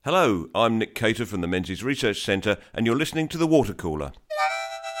Hello, I'm Nick Cater from the Menzies Research Centre, and you're listening to The Water Cooler.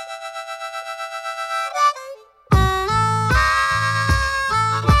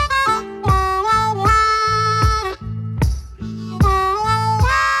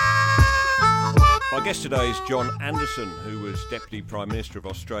 My guest today is John Anderson, who was Deputy Prime Minister of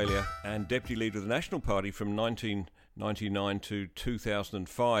Australia and Deputy Leader of the National Party from 1999 to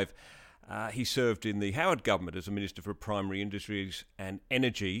 2005. He served in the Howard government as a Minister for Primary Industries and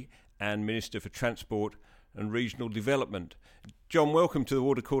Energy and Minister for Transport and Regional Development. John, welcome to the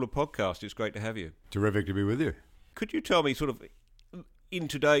Water Cooler podcast. It's great to have you. Terrific to be with you. Could you tell me, sort of, in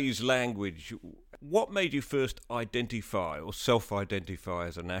today's language, what made you first identify or self-identify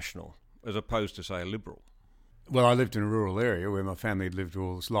as a national, as opposed to, say, a liberal? Well, I lived in a rural area where my family had lived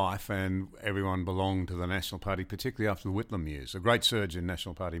all its life, and everyone belonged to the National Party, particularly after the Whitlam years. A great surge in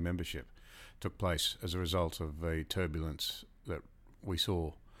National Party membership took place as a result of the turbulence that we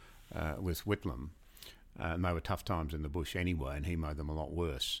saw with Whitlam. And they were tough times in the bush anyway, and he made them a lot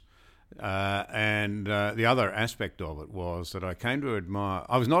worse. And the other aspect of it was that I came to admire...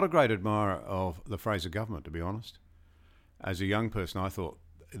 I was not a great admirer of the Fraser government, to be honest. As a young person, I thought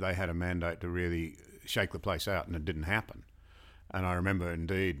they had a mandate to really shake the place out, and it didn't happen. And I remember,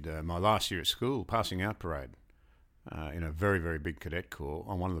 indeed, my last year at school, passing out parade in a very, very big cadet corps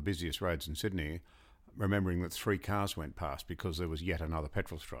on one of the busiest roads in Sydney, remembering that 3 cars went past because there was yet another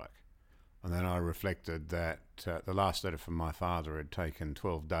petrol strike. And then I reflected that the last letter from my father had taken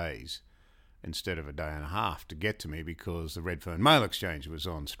 12 days instead of a day and a half to get to me because the Redfern Mail Exchange was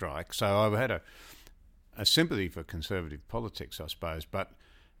on strike. So I had a sympathy for conservative politics, I suppose, but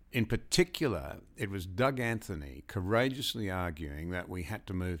in particular, it was Doug Anthony courageously arguing that we had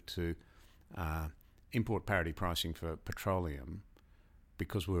to move to import parity pricing for petroleum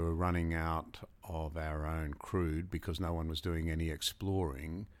because we were running out of our own crude because no one was doing any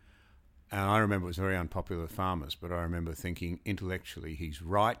exploring. And I remember it was very unpopular with farmers, but I remember thinking intellectually he's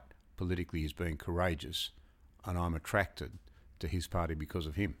right, politically he's being courageous, and I'm attracted to his party because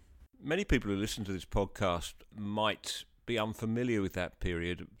of him. Many people who listen to this podcast might be unfamiliar with that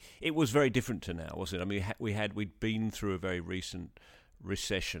period. It was very different to now, wasn't it? I mean, we'd been through a very recent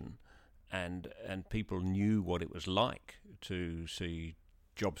recession, and people knew what it was like to see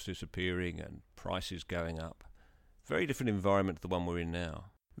jobs disappearing and prices going up. Very different environment to the one we're in now.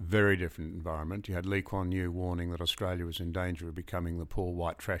 Very different environment. You had Lee Kuan Yew warning that Australia was in danger of becoming the poor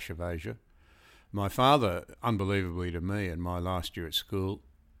white trash of Asia. My father, unbelievably to me, in my last year at school,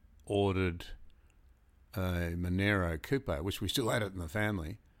 ordered a Monero Coupe, which we still had it in the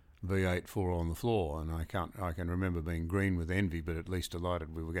family, V8 4 on the floor, and I can remember being green with envy, but at least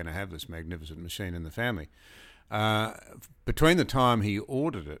delighted we were going to have this magnificent machine in the family. Between the time he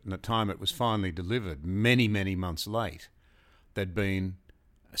ordered it and the time it was finally delivered, many, many months late, there'd been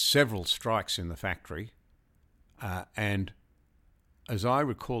several strikes in the factory, and as I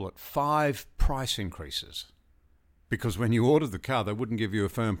recall it, 5 price increases, because when you ordered the car, they wouldn't give you a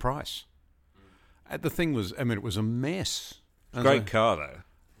firm price. The thing was, I mean, it was a mess. Great car, though.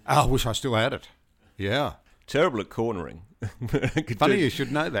 I wish I still had it. Yeah. Terrible at cornering. Funny you should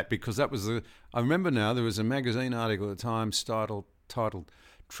know that, because that was I remember now there was a magazine article at the time titled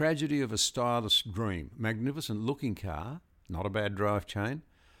Tragedy of a Stylist's Dream. Magnificent looking car, not a bad drive chain,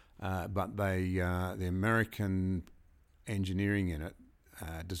 but the American engineering in it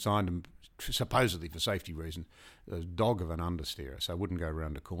designed them supposedly for safety reasons, a dog of an understeer, so I wouldn't go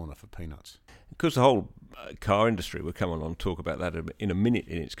around a corner for peanuts. Because the whole car industry, we'll come along and talk about that in a minute,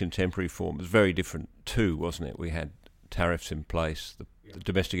 in its contemporary form, was very different too, wasn't it? We had tariffs in place, the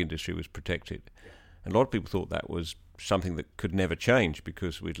domestic industry was protected, and a lot of people thought that was something that could never change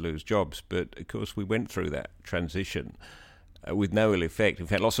because we'd lose jobs, but of course we went through that transition with no ill effect. In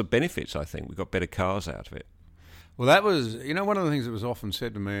fact, lots of benefits, I think. We got better cars out of it. Well, that was, one of the things that was often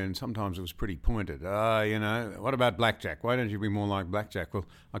said to me, and sometimes it was pretty pointed, what about blackjack? Why don't you be more like blackjack? Well,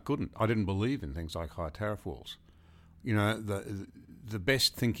 I couldn't. I didn't believe in things like high tariff walls. The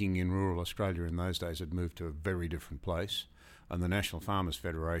best thinking in rural Australia in those days had moved to a very different place, and the National Farmers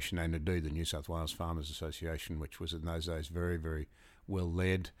Federation, and indeed the New South Wales Farmers Association, which was in those days very, very well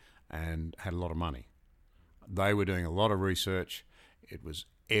led and had a lot of money. They were doing a lot of research. It was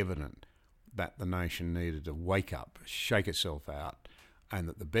evident that the nation needed to wake up, shake itself out, and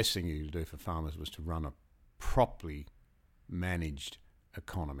that the best thing you could do for farmers was to run a properly managed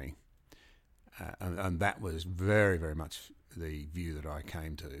economy. And that was very, very much the view that I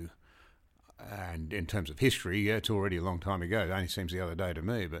came to. And in terms of history, it's already a long time ago. It only seems the other day to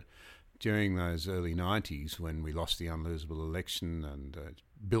me, but during those early 90s when we lost the unlosable election and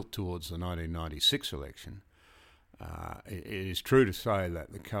built towards the 1996 election, It is true to say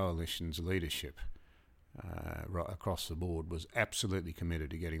that the coalition's leadership right across the board was absolutely committed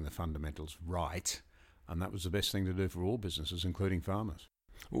to getting the fundamentals right, and that was the best thing to do for all businesses, including farmers.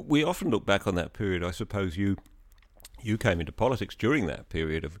 We often look back on that period. I suppose you came into politics during that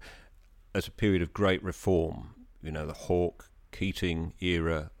period as a period of great reform. You know, the Hawke, Keating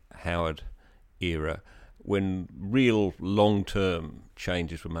era, Howard era, when real long-term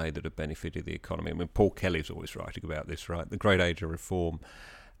changes were made that have benefited the economy. I mean, Paul Kelly's always writing about this, right? The great age of reform.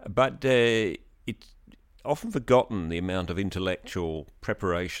 But it's often forgotten the amount of intellectual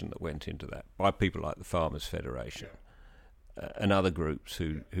preparation that went into that by people like the Farmers Federation and other groups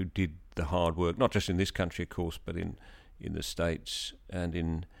who did the hard work, not just in this country, of course, but in the States and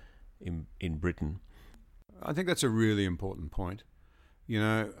in Britain. I think that's a really important point. You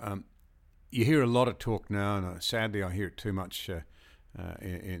know, you hear a lot of talk now, and sadly I hear it too much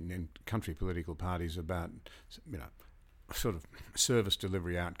in country political parties about, you know, sort of service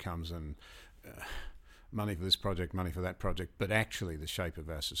delivery outcomes and money for this project, money for that project, but actually the shape of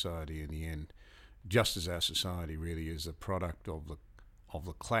our society in the end, just as our society really is a product of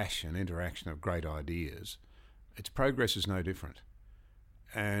the clash and interaction of great ideas, its progress is no different.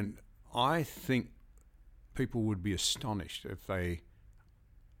 And I think people would be astonished if they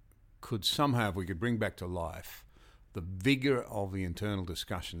could somehow, if we could bring back to life the vigour of the internal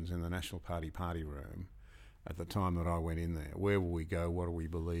discussions in the National Party room at the time that I went in there. Where will we go? What do we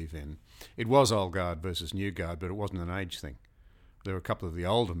believe in? It was old guard versus new guard, but it wasn't an age thing. There were a couple of the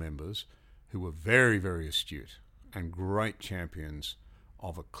older members who were very, very astute and great champions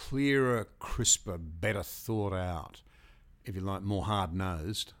of a clearer, crisper, better thought out, if you like, more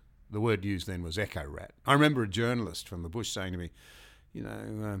hard-nosed. The word used then was echo-rat. I remember a journalist from the bush saying to me, you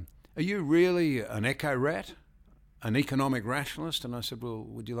know, are you really an echo-rat, an economic rationalist? And I said, well,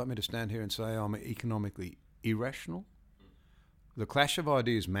 would you like me to stand here and say I'm economically irrational? The clash of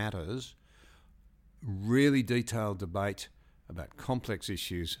ideas matters. Really detailed debate about complex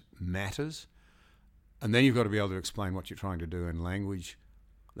issues matters. And then you've got to be able to explain what you're trying to do in language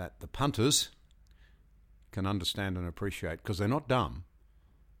that the punters can understand and appreciate, because they're not dumb.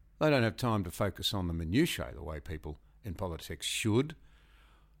 They don't have time to focus on the minutiae the way people in politics should,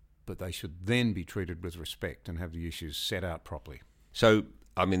 but they should then be treated with respect and have the issues set out properly. So,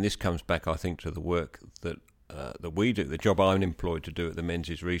 I mean, this comes back, I think, to the work that we do, the job I'm employed to do at the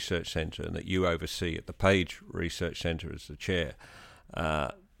Menzies Research Centre and that you oversee at the Page Research Centre as the chair.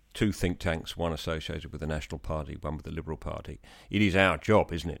 Two think tanks, one associated with the National Party, one with the Liberal Party. It is our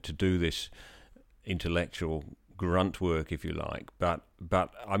job, isn't it, to do this intellectual grunt work, if you like. But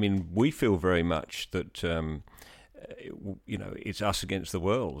I mean, we feel very much that you know, it's us against the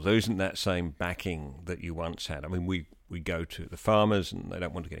world. There isn't that same backing that you once had. I mean, we go to the farmers and they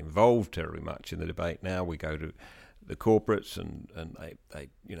don't want to get involved terribly much in the debate now. We go to the corporates and they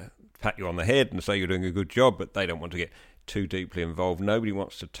you know, pat you on the head and say you're doing a good job, but they don't want to get too deeply involved. Nobody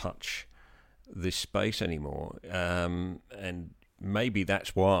wants to touch this space anymore. And maybe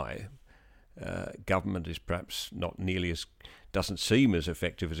that's why government is perhaps not nearly doesn't seem as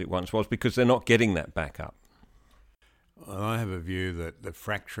effective as it once was, because they're not getting that backup. Well, I have a view that the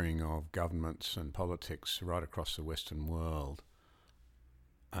fracturing of governments and politics right across the Western world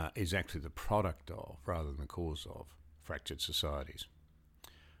is actually the product of, rather than the cause of, fractured societies.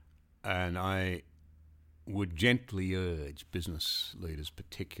 And I would gently urge business leaders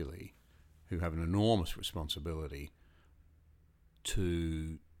particularly, who have an enormous responsibility,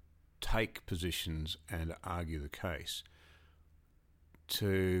 to take positions and argue the case,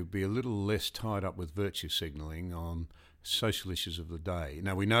 to be a little less tied up with virtue signalling on social issues of the day.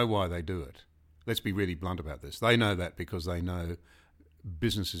 Now, we know why they do it. Let's be really blunt about this. They know that because they know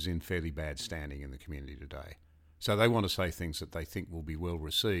business is in fairly bad standing in the community today. So they want to say things that they think will be well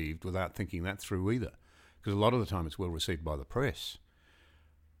received without thinking that through either. Because a lot of the time it's well received by the press.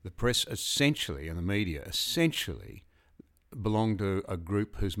 The press essentially, and the media essentially, belong to a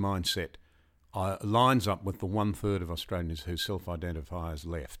group whose mindset lines up with the 1/3 of Australians who self-identify as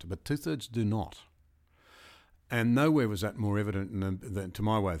left, but 2/3 do not. And nowhere was that more evident, than, to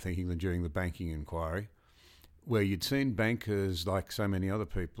my way of thinking, than during the banking inquiry, where you'd seen bankers, like so many other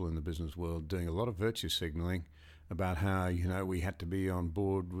people in the business world, doing a lot of virtue signalling about how, you know, we had to be on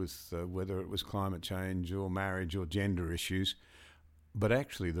board with whether it was climate change or marriage or gender issues. But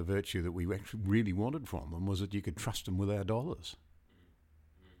actually the virtue that we actually really wanted from them was that you could trust them with our dollars.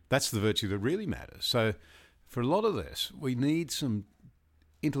 That's the virtue that really matters. So for a lot of this, we need some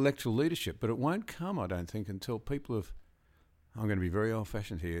intellectual leadership, but it won't come, I don't think, until people have, I'm going to be very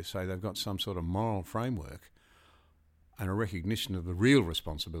old-fashioned here, say they've got some sort of moral framework and a recognition of the real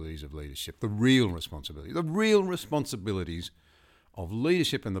responsibilities of leadership, the real responsibilities of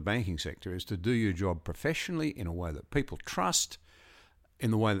leadership in the banking sector is to do your job professionally in a way that people trust,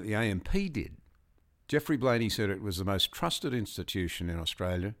 in the way that the AMP did. Geoffrey Blaney said it was the most trusted institution in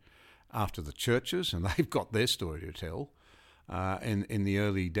Australia after the churches, and they've got their story to tell. In the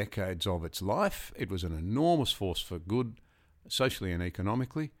early decades of its life, it was an enormous force for good, socially and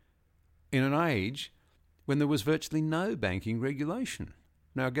economically, in an age when there was virtually no banking regulation.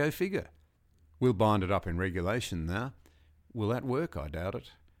 Now, go figure. We'll bind it up in regulation now. Will that work? I doubt it.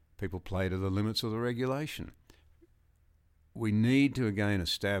 People play to the limits of the regulation. We need to again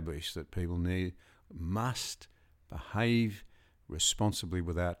establish that people must behave responsibly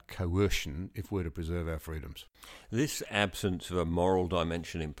without coercion if we're to preserve our freedoms. This absence of a moral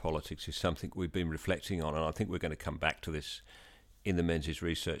dimension in politics is something we've been reflecting on, and I think we're going to come back to this in the Menzies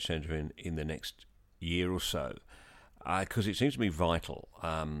Research Centre in the next year or so, because it seems to me vital.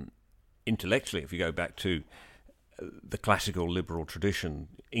 Intellectually, if you go back to the classical liberal tradition,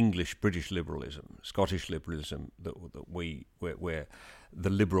 English, British liberalism, Scottish liberalism, where the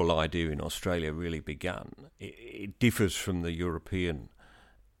liberal idea in Australia really began, it differs from the European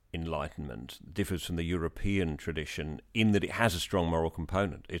Enlightenment, differs from the European tradition in that it has a strong moral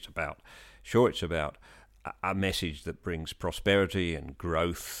component. It's about a message that brings prosperity and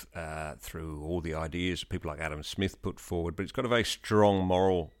growth through all the ideas people like Adam Smith put forward, but it's got a very strong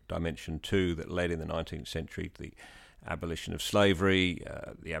moral dimension too that led in the 19th century to the abolition of slavery,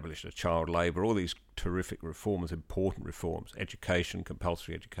 the abolition of child labour, all these terrific reforms, important reforms, education,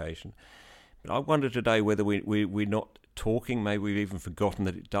 compulsory education. But I wonder today whether we're not talking, maybe we've even forgotten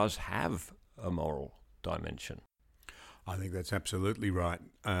that it does have a moral dimension. I think that's absolutely right,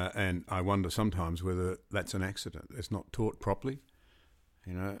 and I wonder sometimes whether that's an accident. It's not taught properly.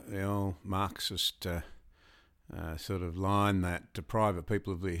 You know, the old Marxist sort of line that deprive a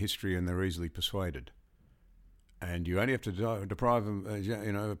people of their history and they're easily persuaded. And you only have to deprive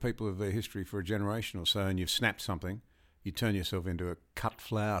them, people of their history for a generation or so, and you've snapped something. You turn yourself into a cut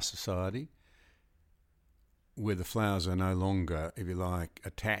flower society where the flowers are no longer, if you like,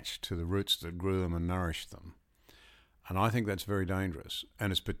 attached to the roots that grew them and nourished them. And I think that's very dangerous.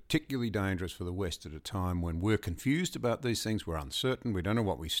 And it's particularly dangerous for the West at a time when we're confused about these things, we're uncertain, we don't know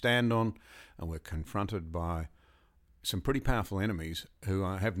what we stand on, and we're confronted by some pretty powerful enemies who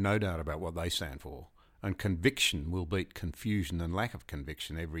have no doubt about what they stand for. And conviction will beat confusion and lack of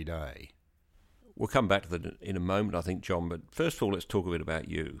conviction every day. We'll come back to that in a moment, I think, John, but first of all, let's talk a bit about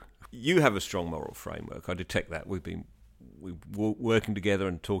you. You have a strong moral framework. I detect that. We're working together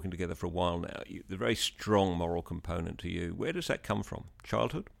and talking together for a while now. The very strong moral component to you, where does that come from?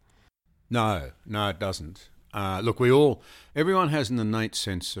 Childhood? No, it doesn't. Look, everyone has an innate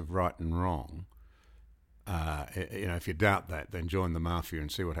sense of right and wrong. If you doubt that, then join the mafia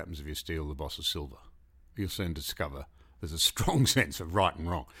and see what happens if you steal the boss's silver. You'll soon discover there's a strong sense of right and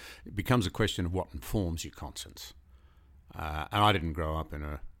wrong. It becomes a question of what informs your conscience. And I didn't grow up in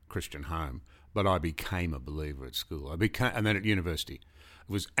a Christian home, but I became a believer at school. And then at university.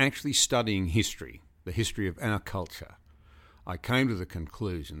 I was actually studying history, the history of our culture. I came to the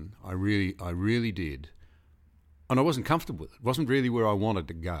conclusion, I really did, and I wasn't comfortable with it. It wasn't really where I wanted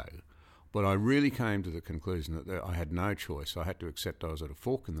to go, but I really came to the conclusion that I had no choice. I had to accept I was at a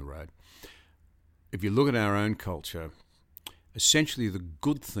fork in the road. If you look at our own culture, essentially the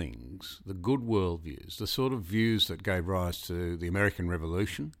good things, the good worldviews, the sort of views that gave rise to the American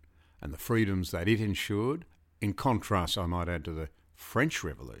Revolution and the freedoms that it ensured, in contrast, I might add, to the French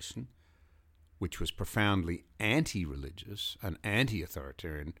Revolution, which was profoundly anti-religious and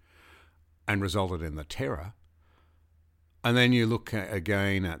anti-authoritarian and resulted in the terror. And then you look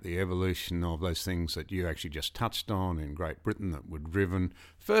again at the evolution of those things that you actually just touched on in Great Britain that were driven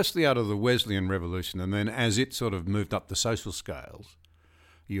firstly out of the Wesleyan Revolution, and then as it sort of moved up the social scales,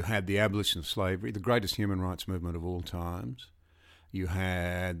 you had the abolition of slavery, the greatest human rights movement of all times. You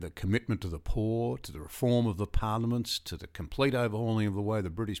had the commitment to the poor, to the reform of the parliaments, to the complete overhauling of the way the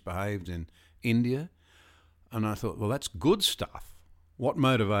British behaved in India. And I thought, well, that's good stuff. What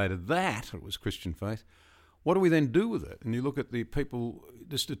motivated that? It was Christian faith. What do we then do with it? And you look at the people,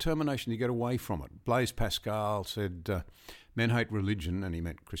 this determination to get away from it. Blaise Pascal said, men hate religion, and he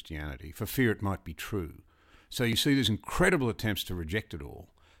meant Christianity, for fear it might be true. So you see these incredible attempts to reject it all.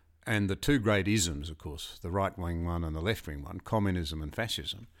 And the two great isms, of course, the right-wing one and the left-wing one, communism and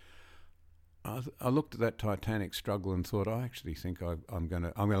fascism. I looked at that titanic struggle and thought, I actually think I'm going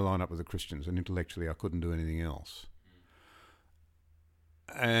to line up with the Christians, and intellectually I couldn't do anything else.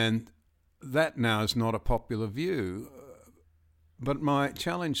 And that now is not a popular view, but my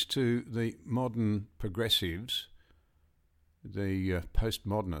challenge to the modern progressives the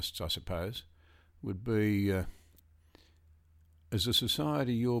postmodernists, I suppose, would be, is the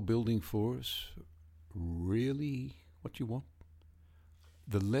society you're building for us really what you want?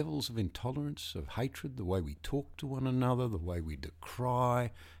 The levels of intolerance, of hatred, the way we talk to one another, the way we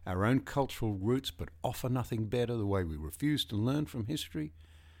decry our own cultural roots but offer nothing better, the way we refuse to learn from history,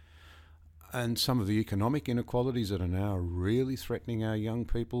 and some of the economic inequalities that are now really threatening our young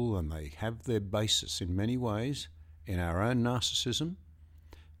people, and they have their basis in many ways in our own narcissism.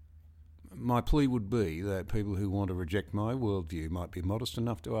 My plea would be that people who want to reject my worldview might be modest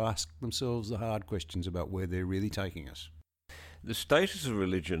enough to ask themselves the hard questions about where they're really taking us. The status of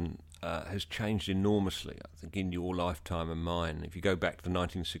religion has changed enormously, I think, in your lifetime and mine. If you go back to the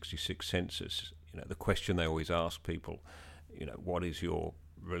 1966 census, the question they always ask people, what is your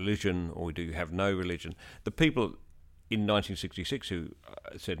religion, or do you have no religion? The people in 1966 who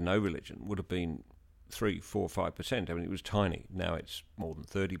said no religion would have been 3, 4, 5%. I mean, it was tiny. Now it's more than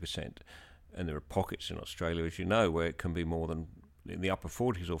 30%. And there are pockets in Australia, as you know, where it can be more than in the upper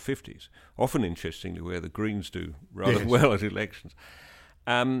 40s or 50s. Often, interestingly, where the Greens do rather well at elections.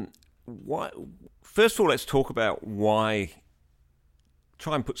 First of all, let's talk about why.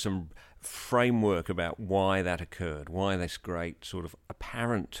 Try and put some framework about why that occurred, why this great sort of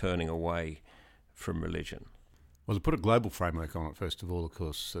apparent turning away from religion. Well, to put a global framework on it, first of all, of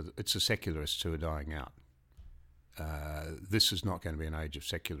course, it's the secularists who are dying out. This is not going to be an age of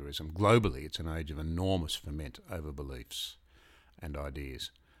secularism. Globally, it's an age of enormous ferment over beliefs and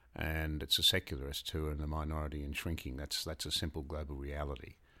ideas. And it's the secularists who are in the minority and shrinking. That's a simple global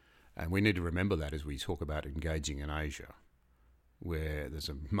reality. And we need to remember that as we talk about engaging in Asia, where there's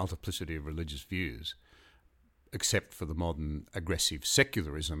a multiplicity of religious views, except for the modern aggressive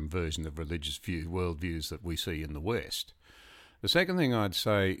secularism version of religious worldviews that we see in the West. The second thing I'd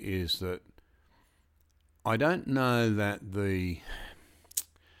say is that I don't know that the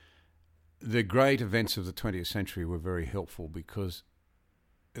great events of the 20th century were very helpful, because,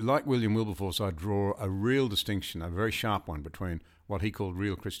 like William Wilberforce, I draw a real distinction, a very sharp one, between what he called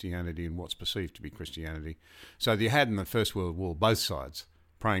real Christianity and what's perceived to be Christianity. So you had in the First World War both sides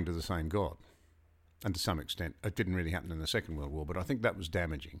praying to the same God. And to some extent, it didn't really happen in the Second World War, but I think that was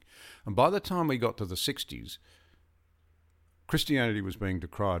damaging. And by the time we got to the 60s, Christianity was being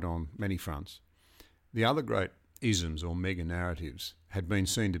decried on many fronts. The other great isms or mega-narratives had been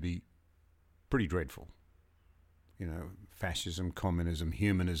seen to be pretty dreadful. Fascism, communism,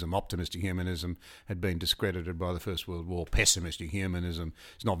 humanism, optimistic humanism had been discredited by the First World War. Pessimistic humanism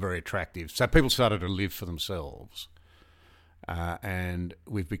is not very attractive. So people started to live for themselves. And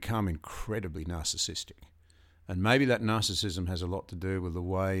we've become incredibly narcissistic. And maybe that narcissism has a lot to do with the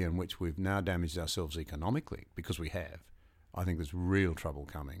way in which we've now damaged ourselves economically, because we have. I think there's real trouble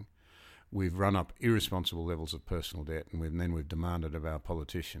coming. We've run up irresponsible levels of personal debt, and then we've demanded of our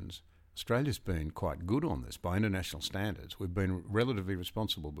politicians. Australia's been quite good on this by international standards. We've been relatively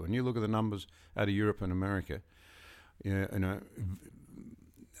responsible. But when you look at the numbers out of Europe and America, I've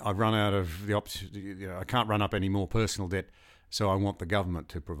run out of the option. I can't run up any more personal debt, so I want the government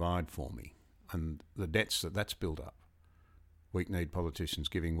to provide for me. And the debts that's built up, weak-kneed politicians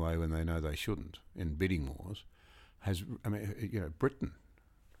giving way when they know they shouldn't in bidding wars,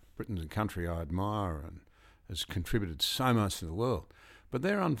 Britain's a country I admire and has contributed so much to the world. But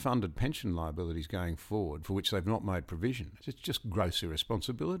their unfunded pension liabilities going forward, for which they've not made provision, it's just gross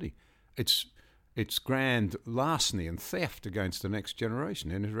irresponsibility. It's grand larceny and theft against the next generation,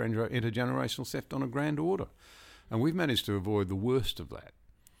 intergenerational theft on a grand order. And we've managed to avoid the worst of that.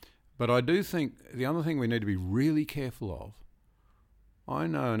 But I do think the other thing we need to be really careful of, I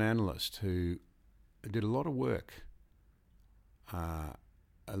know an analyst who did a lot of work a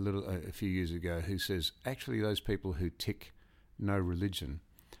few years ago, who says actually those people who tick no religion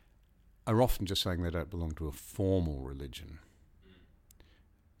are often just saying they don't belong to a formal religion.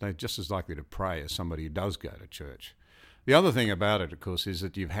 They're just as likely to pray as somebody who does go to church. The other thing about it, of course, is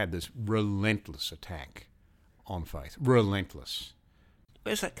that you've had this relentless attack on faith. Relentless.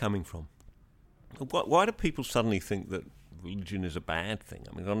 Where's that coming from? Why do people suddenly think that religion is a bad thing?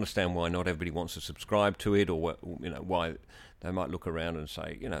 I mean, I understand why not everybody wants to subscribe to it, or why they might look around and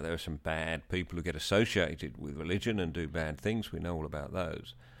say, there are some bad people who get associated with religion and do bad things. We know all about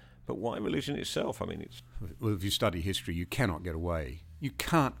those. But why religion itself? I mean, well, if you study history, you cannot get away. You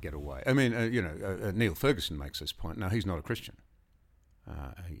can't get away. I mean, Neil Ferguson makes this point. Now, he's not a Christian.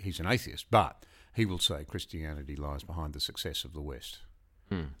 He's an atheist, but he will say Christianity lies behind the success of the West.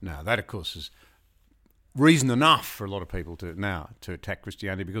 Now, that, of course, is reason enough for a lot of people to attack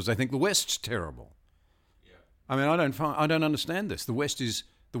Christianity, because they think the West's terrible. I mean, I don't understand this. The West is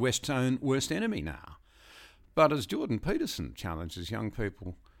the West's own worst enemy now. But as Jordan Peterson challenges young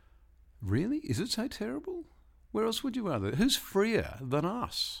people, really? Is it so terrible? Where else would you rather? Who's freer than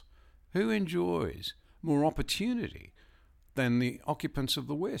us? Who enjoys more opportunity than the occupants of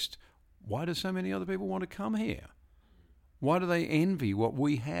the West? Why do so many other people want to come here? Why do they envy what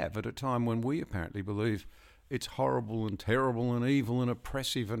we have at a time when we apparently believe it's horrible and terrible and evil and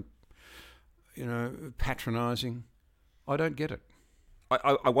oppressive and, patronising? I don't get it.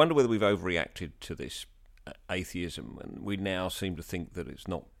 I wonder whether we've overreacted to this atheism, and we now seem to think that it's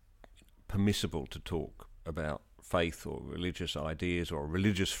not permissible to talk about faith or religious ideas or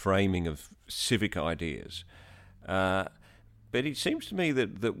religious framing of civic ideas. But it seems to me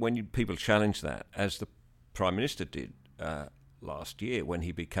that when people challenge that, as the Prime Minister did last year when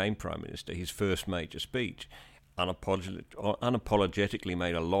he became Prime Minister, his first major speech, unapologetically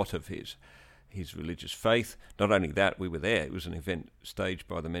made a lot of his religious faith. Not only that, we were there. It was an event staged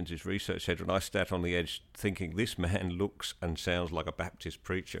by the Menzies Research Centre, and I sat on the edge thinking, this man looks and sounds like a Baptist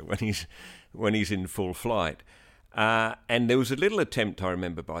preacher when he's in full flight. And there was a little attempt, I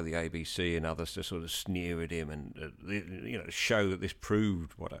remember, by the ABC and others to sort of sneer at him and show that this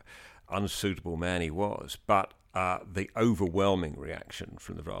proved what an unsuitable man he was. But the overwhelming reaction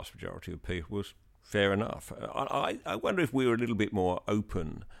from the vast majority of people was fair enough. I wonder if we were a little bit more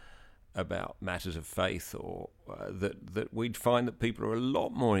open about matters of faith, or that we'd find that people are a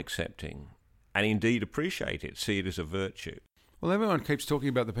lot more accepting and indeed appreciate it, see it as a virtue. Well, everyone keeps talking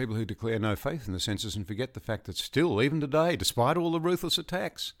about the people who declare no faith in the census and forget the fact that still, even today, despite all the ruthless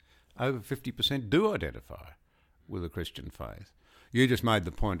attacks, over 50% do identify with a Christian faith. You just made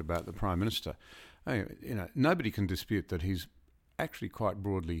the point about the Prime Minister. Nobody can dispute that he's actually quite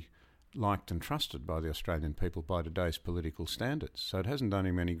broadly liked and trusted by the Australian people by today's political standards. So it hasn't done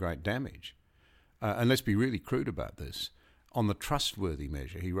him any great damage. And let's be really crude about this. On the trustworthy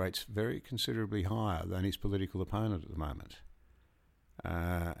measure, he rates very considerably higher than his political opponent at the moment.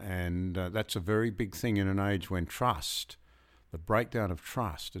 And that's a very big thing in an age when trust, the breakdown of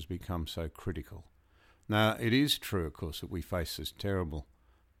trust, has become so critical. Now, it is true, of course, that we face this terrible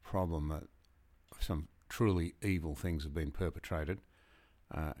problem that some truly evil things have been perpetrated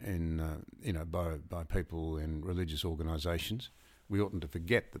by people in religious organisations. We oughtn't to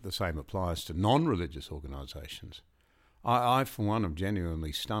forget that the same applies to non-religious organisations. I, for one, am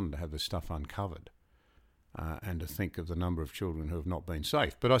genuinely stunned to have this stuff uncovered and to think of the number of children who have not been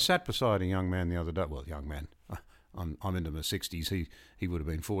safe. But I sat beside a young man the other day. Well, young man, I'm into my 60s. He would have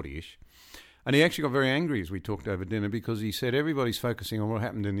been 40-ish. And he actually got very angry as we talked over dinner because he said everybody's focusing on what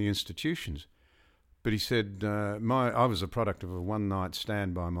happened in the institutions. But he said, I was a product of a one-night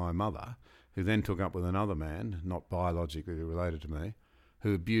stand by my mother, who then took up with another man, not biologically related to me,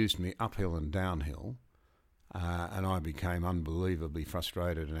 who abused me uphill and downhill. And I became unbelievably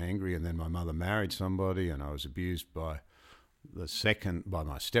frustrated and angry. And then my mother married somebody, and I was abused by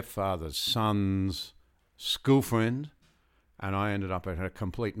my stepfather's son's school friend. And I ended up in a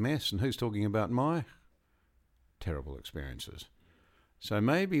complete mess. And who's talking about my terrible experiences? So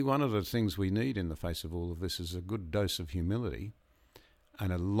maybe one of the things we need in the face of all of this is a good dose of humility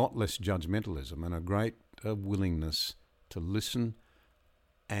and a lot less judgmentalism and a great willingness to listen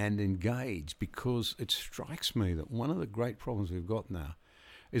and engage, because it strikes me that one of the great problems we've got now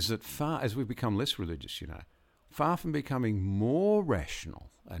is that as we've become less religious, far from becoming more rational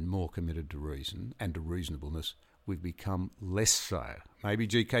and more committed to reason and to reasonableness, we've become less so. Maybe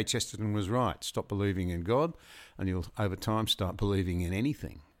G.K. Chesterton was right. Stop believing in God and you'll, over time, start believing in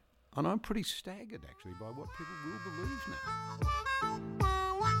anything. And I'm pretty staggered, actually, by what people will believe now.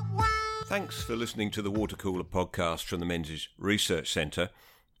 Thanks for listening to the Watercooler podcast from the Menzies Research Centre.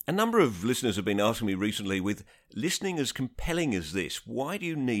 A number of listeners have been asking me recently, with listening as compelling as this, why do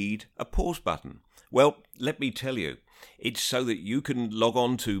you need a pause button? Well, let me tell you. It's so that you can log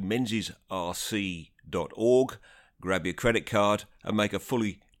on to menziesrc.org, grab your credit card and make a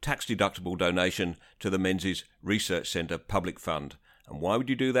fully tax-deductible donation to the Menzies Research Centre Public Fund. And why would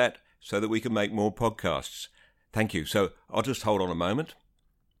you do that? So that we can make more podcasts. Thank you. So I'll just hold on a moment.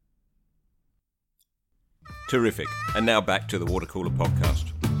 Terrific. And now back to the Watercooler podcast.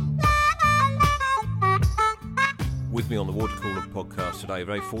 With me on the Watercooler podcast today,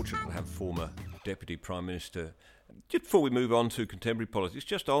 very fortunate to have former Deputy Prime Minister. Just before we move on to contemporary politics,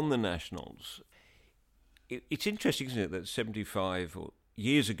 just on the Nationals, it's interesting, isn't it, that 75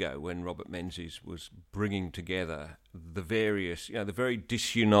 years ago, when Robert Menzies was bringing together the various, the very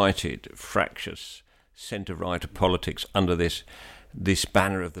disunited, fractious centre-right of politics under this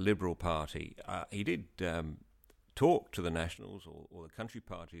banner of the Liberal Party, he did talked to the Nationals, or the Country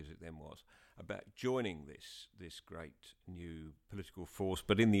Party as it then was, about joining this great new political force.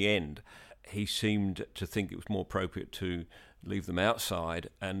 But in the end, he seemed to think it was more appropriate to leave them outside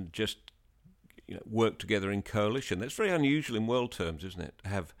and just work together in coalition. That's very unusual in world terms, isn't it, to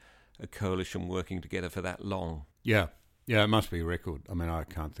have a coalition working together for that long? Yeah, it must be a record. I mean, I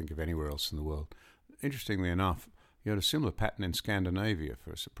can't think of anywhere else in the world. Interestingly enough, you had a similar pattern in Scandinavia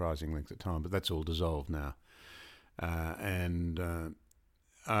for a surprising length of time, but that's all dissolved now. John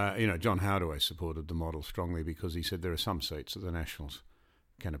Howard always supported the model strongly because he said there are some seats that the Nationals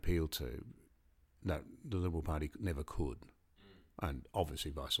can appeal to that the Liberal Party never could, and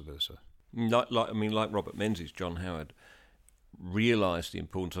obviously vice versa. Like Robert Menzies, John Howard realised the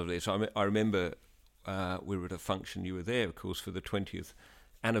importance of this. I remember we were at a function, you were there, of course, for the 20th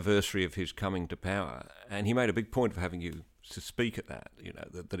anniversary of his coming to power, and he made a big point of having you to speak at that.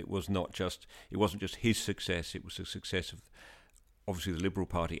 That it wasn't just his success; it was the success of obviously the Liberal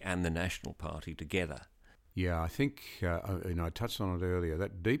Party and the National Party together. Yeah, I think I touched on it earlier.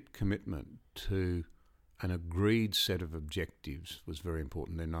 That deep commitment to an agreed set of objectives was very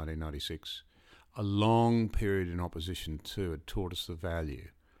important in 1996. A long period in opposition too had taught us the value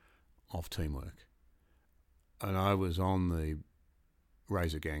of teamwork. And I was on the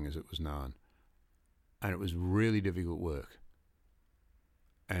Razor Gang, as it was known, and it was really difficult work.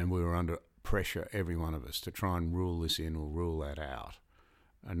 And we were under pressure, every one of us, to try and rule this in or rule that out.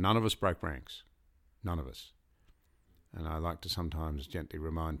 And none of us broke ranks. None of us. And I like to sometimes gently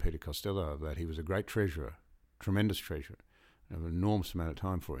remind Peter Costello of that. He was a great treasurer, tremendous treasurer, an enormous amount of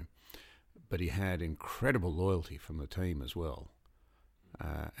time for him. But he had incredible loyalty from the team as well.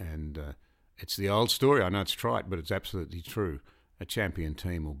 It's the old story. I know it's trite, but it's absolutely true. A champion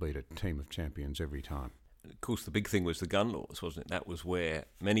team will beat a team of champions every time. Of course, the big thing was the gun laws, wasn't it? That was where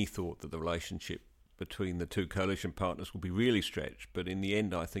many thought that the relationship between the two coalition partners would be really stretched. But in the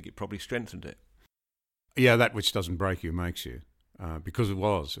end, I think it probably strengthened it. Yeah, that which doesn't break you makes you. Because it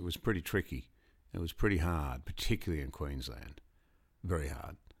was pretty tricky. It was pretty hard, particularly in Queensland. Very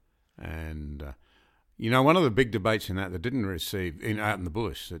hard. And, one of the big debates in that didn't receive, out in the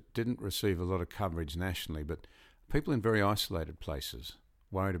bush, that didn't receive a lot of coverage nationally, but people in very isolated places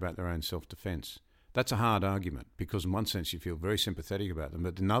worried about their own self-defence. That's a hard argument because in one sense you feel very sympathetic about them,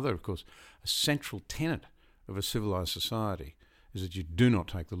 but another, of course, a central tenet of a civilised society is that you do not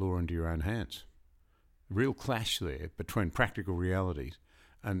take the law into your own hands. A real clash there between practical realities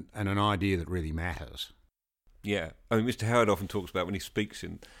and an idea that really matters. Yeah, I mean, Mr. Howard often talks about when he speaks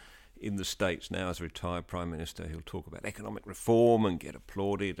in the States now as a retired Prime Minister, he'll talk about economic reform and get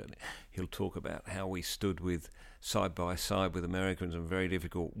applauded, and he'll talk about how we stood side by side with Americans in very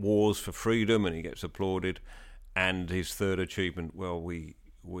difficult wars for freedom, and he gets applauded. And his third achievement, well, we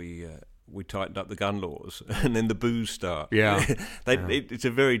tightened up the gun laws, and then the boos start. Yeah. It's a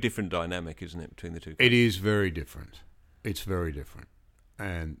very different dynamic, isn't it, between the two countries? It is very different. It's very different.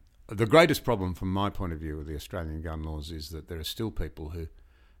 And the greatest problem from my point of view with the Australian gun laws is that there are still people who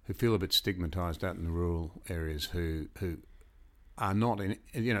feel a bit stigmatised out in the rural areas who are not,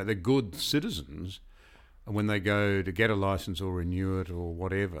 they're good citizens. And when they go to get a licence or renew it or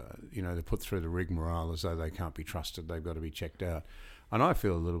whatever, they're put through the rigmarole as though they can't be trusted, they've got to be checked out. And I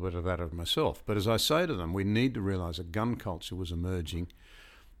feel a little bit of that of myself. But as I say to them, we need to realise a gun culture was emerging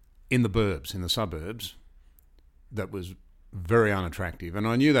in the burbs, in the suburbs, that was very unattractive. And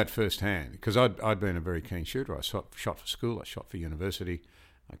I knew that firsthand because I'd been a very keen shooter. I shot for school, I shot for university.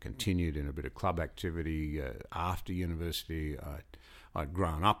 I continued in a bit of club activity after university. I'd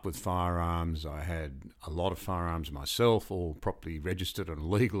grown up with firearms. I had a lot of firearms myself, all properly registered and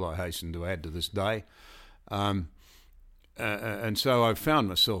legal, I hasten to add to this day. And so I found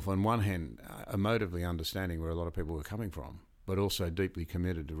myself, on one hand, emotively understanding where a lot of people were coming from, but also deeply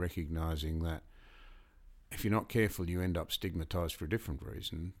committed to recognising that if you're not careful, you end up stigmatised for a different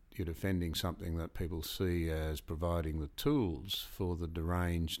reason. You're defending something that people see as providing the tools for the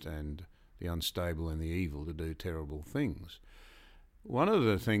deranged and the unstable and the evil to do terrible things. One of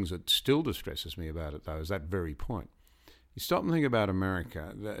the things that still distresses me about it, though, is that very point. You stop and think about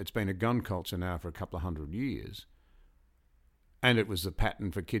America. It's been a gun culture now for a couple of 100 years, and it was the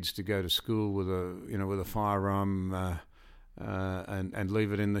pattern for kids to go to school with a firearm. And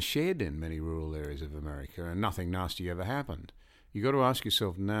leave it in the shed in many rural areas of America, and nothing nasty ever happened. You've got to ask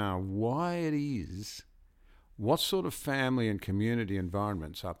yourself now why it is, what sort of family and community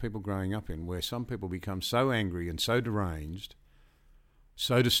environments are people growing up in where some people become so angry and so deranged,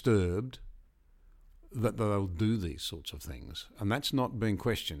 so disturbed, that they'll do these sorts of things. And that's not being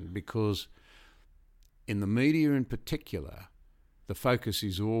questioned because in the media in particular, the focus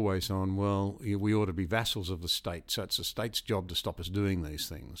is always on, well, we ought to be vassals of the state, so it's the state's job to stop us doing these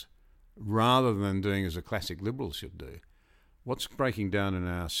things, rather than doing as a classic liberal should do. What's breaking down in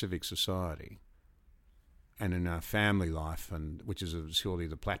our civic society and in our family life, and which is surely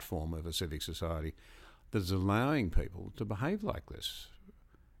the platform of a civic society, that's allowing people to behave like this?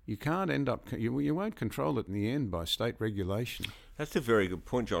 You can't end up, you won't control it in the end by state regulation. That's a very good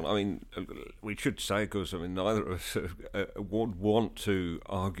point, John. I mean, we should say, because neither of us would want to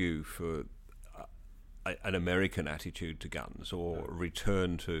argue for an American attitude to guns or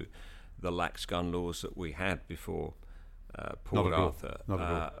return to the lax gun laws that we had before Port Arthur. Not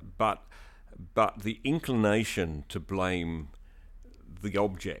at all. But the inclination to blame the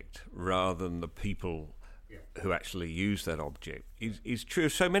object rather than the people who actually use that object is true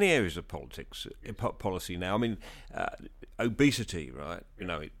of so many areas of politics, policy now. I mean, obesity, right? You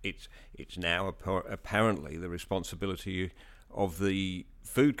know, it's now apparently the responsibility of the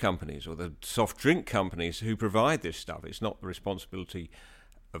food companies or the soft drink companies who provide this stuff. It's not the responsibility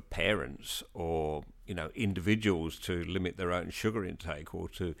of parents or, you know, individuals to limit their own sugar intake or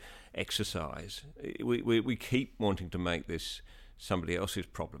to exercise. We keep wanting to make this somebody else's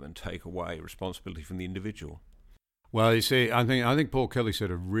problem and take away responsibility from the individual. Well, you see, I think Paul Kelly said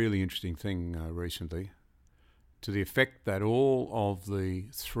a really interesting thing recently, to the effect that all of the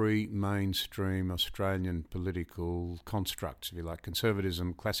three mainstream Australian political constructs, if you like,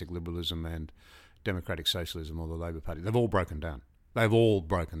 conservatism, classic liberalism and democratic socialism or the Labor Party, they've all broken down. They've all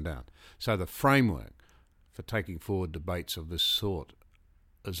broken down. So the framework for taking forward debates of this sort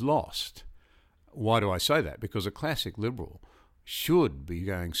is lost. Why do I say that? Because a classic liberal should be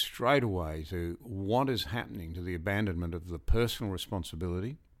going straight away to what is happening to the abandonment of the personal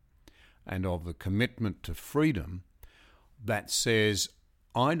responsibility and of the commitment to freedom that says,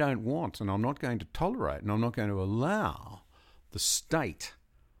 I don't want and I'm not going to tolerate and I'm not going to allow the state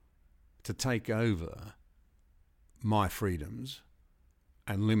to take over my freedoms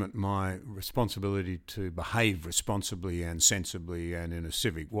and limit my responsibility to behave responsibly and sensibly and in a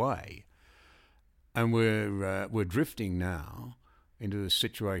civic way. And we're drifting now into a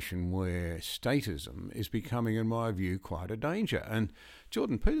situation where statism is becoming, in my view, quite a danger. And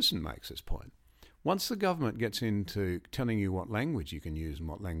Jordan Peterson makes this point. Once the government gets into telling you what language you can use and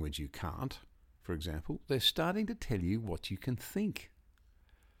what language you can't, for example, they're starting to tell you what you can think.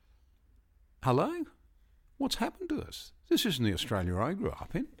 Hello? What's happened to us? This isn't the Australia I grew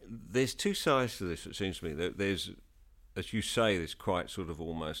up in. There's two sides to this, it seems to me. There's, as you say, this quite sort of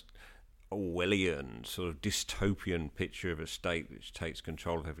almost Orwellian, sort of dystopian picture of a state which takes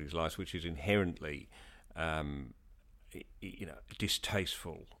control of everybody's lives, which is inherently,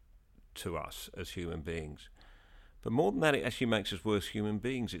 distasteful to us as human beings. But more than that, it actually makes us worse human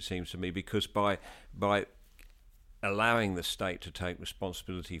beings, it seems to me, because by allowing the state to take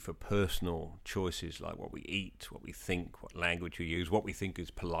responsibility for personal choices like what we eat, what we think, what language we use, what we think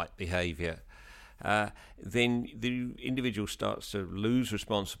is polite behaviour, then the individual starts to lose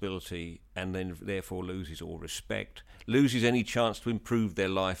responsibility and then therefore loses all respect, loses any chance to improve their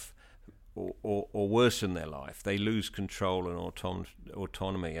life or worsen their life. They lose control and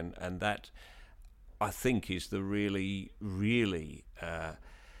autonomy, and that, I think, is the really, really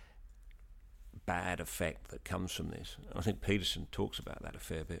bad effect that comes from this. I think Peterson talks about that a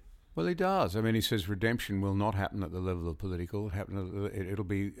fair bit. Well, he does. I mean, he says redemption will not happen at the level of political. It'll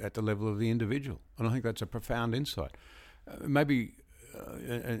be at the level of the individual. And I think that's a profound insight. Maybe,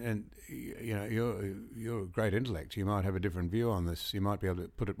 you know, you're a great intellect. You might have a different view on this. You might be able to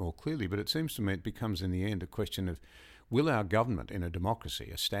put it more clearly. But it seems to me it becomes, in the end, a question of, will our government in a democracy,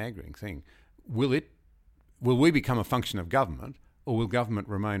 a staggering thing, will we become a function of government, or will government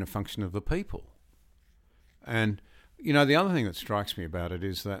remain a function of the people? And, you know, the other thing that strikes me about it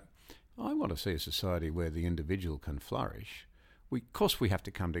is that I want to see a society where the individual can flourish. Of course, we have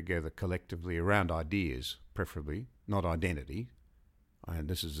to come together collectively around ideas, preferably, not identity. And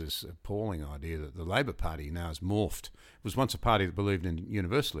this is this appalling idea that the Labor Party now has morphed. It was once a party that believed in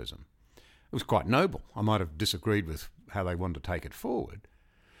universalism. It was quite noble. I might have disagreed with how they wanted to take it forward.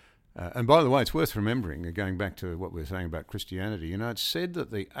 And by the way, it's worth remembering, going back to what we were saying about Christianity, you know, it's said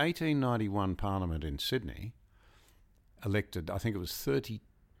that the 1891 Parliament in Sydney elected, I think it was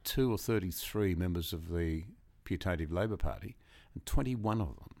 32 or 33 members of the putative Labor Party, and 21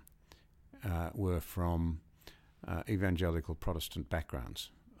 of them were from evangelical Protestant backgrounds.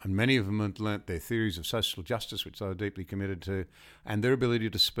 And many of them had learnt their theories of social justice, which they were deeply committed to, and their ability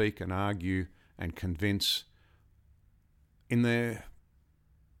to speak and argue and convince in their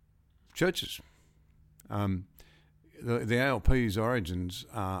churches. The ALP's origins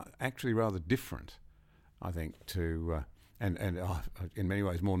are actually rather different, I think, to and in many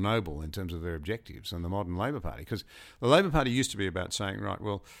ways more noble in terms of their objectives than the modern Labor Party. Because the Labor Party used to be about saying, right,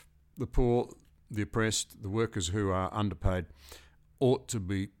 well, the poor, the oppressed, the workers who are underpaid ought to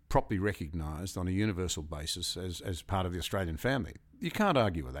be properly recognised on a universal basis as part of the Australian family. You can't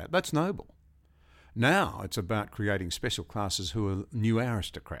argue with that. That's noble. Now it's about creating special classes who are new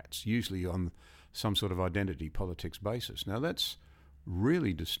aristocrats, usually on some sort of identity politics basis. Now that's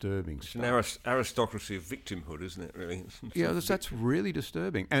really disturbing stuff. It's an aristocracy of victimhood, isn't it, really? Yeah, that's really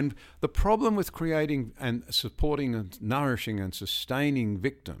disturbing. And the problem with creating and supporting and nourishing and sustaining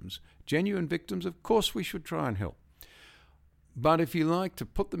victims, genuine victims, of course we should try and help. But if you like to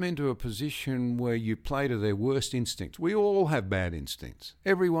put them into a position where you play to their worst instincts, we all have bad instincts,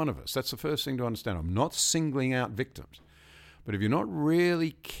 every one of us. That's the first thing to understand. I'm not singling out victims. But if you're not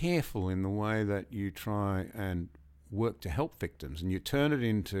really careful in the way that you try and work to help victims and you turn it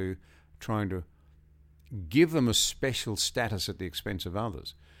into trying to give them a special status at the expense of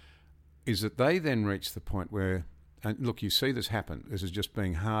others, is that they then reach the point where, and look, you see this happen, this is just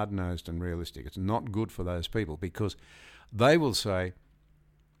being hard-nosed and realistic. It's not good for those people because they will say,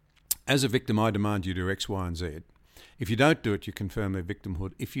 as a victim, I demand you do X, Y, and Z. If you don't do it, you confirm their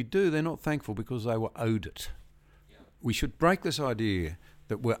victimhood. If you do, they're not thankful because they were owed it. Yeah. We should break this idea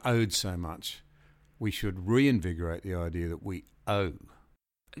that we're owed so much. We should reinvigorate the idea that we owe.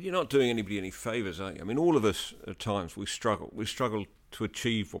 You're not doing anybody any favours, are you? I mean, all of us, at times, we struggle. We struggle to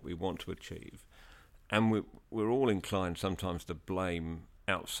achieve what we want to achieve. And we're all inclined sometimes to blame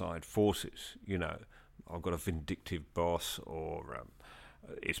outside forces, you know. I've got a vindictive boss, or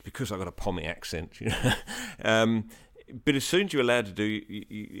it's because I've got a Pommy accent. You know? But as soon as you're allowed to do,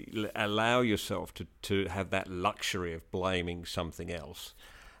 you allow yourself to have that luxury of blaming something else,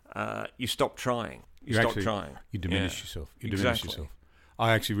 you stop trying. You diminish yourself. You diminish yourself.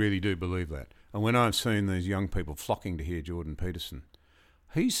 I actually really do believe that. And when I've seen these young people flocking to hear Jordan Peterson,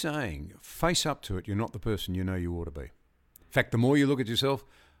 he's saying, face up to it, you're not the person you know you ought to be. In fact, the more you look at yourself,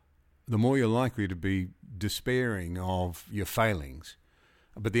 the more you're likely to be despairing of your failings.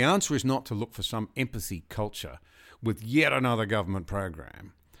 But the answer is not to look for some empathy culture with yet another government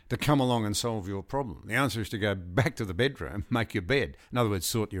program to come along and solve your problem. The answer is to go back to the bedroom, make your bed. In other words,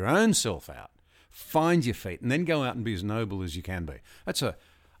 sort your own self out, find your feet, and then go out and be as noble as you can be. That's a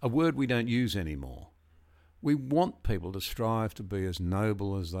word we don't use anymore. We want people to strive to be as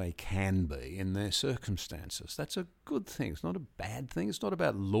noble as they can be in their circumstances. That's a good thing. It's not a bad thing. It's not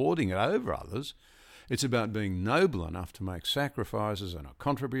about lording it over others. It's about being noble enough to make sacrifices and a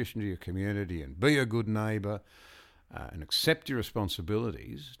contribution to your community and be a good neighbour and accept your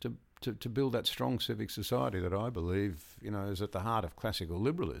responsibilities to build that strong civic society that I believe, you know, is at the heart of classical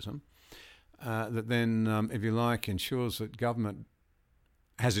liberalism, that then, if you like, ensures that government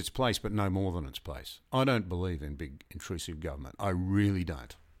has its place, but no more than its place. I don't believe in big, intrusive government. I really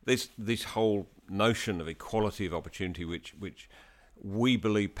don't. This whole notion of equality of opportunity, which we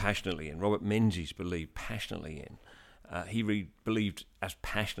believe passionately in, Robert Menzies believed passionately in. He believed as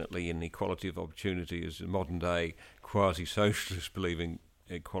passionately in equality of opportunity as the modern-day quasi-socialists believe in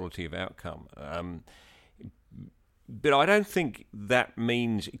equality of outcome. But I don't think that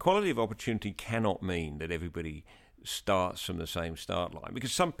means equality of opportunity cannot mean that everybody starts from the same start line,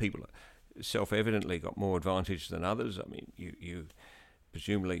 because some people self-evidently got more advantage than others. I mean, you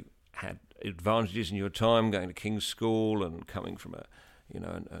presumably had advantages in your time going to King's School and coming from a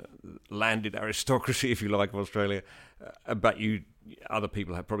landed aristocracy, if you like, of Australia, but other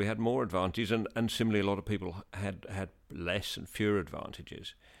people have probably had more advantages, and similarly a lot of people had less and fewer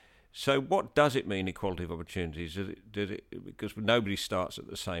advantages. So what does it mean, equality of opportunities? Because nobody starts at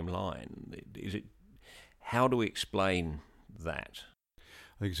the same line. How do we explain that?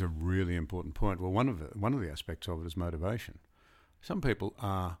 I think it's a really important point. Well, one of the aspects of it is motivation. Some people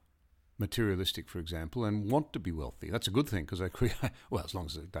are materialistic, for example, and want to be wealthy. That's a good thing because they create, well, as long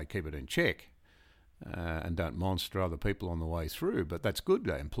as they keep it in check and don't monster other people on the way through. But that's good.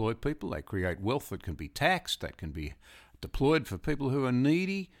 They employ people. They create wealth that can be taxed, that can be deployed for people who are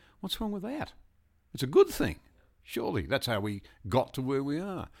needy. What's wrong with that? It's a good thing. Surely that's how we got to where we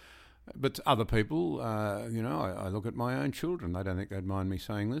are. But other people, I look at my own children. I don't think they'd mind me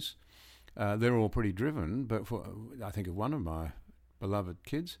saying this. They're all pretty driven, but I think of one of my beloved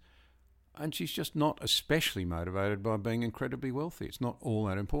kids, and she's just not especially motivated by being incredibly wealthy. It's not all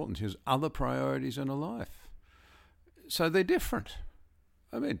that important. She has other priorities in her life. So they're different.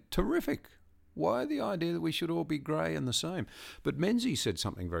 I mean, terrific. Why the idea that we should all be grey and the same? But Menzies said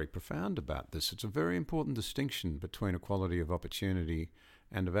something very profound about this. It's a very important distinction between equality of opportunity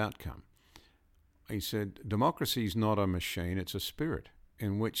and of outcome. He said, democracy is not a machine, it's a spirit,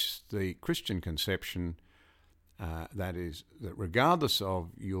 in which the Christian conception That is, that regardless of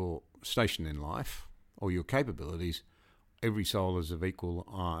your station in life or your capabilities, every soul is of equal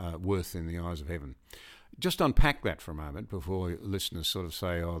worth in the eyes of heaven. Just unpack that for a moment before listeners sort of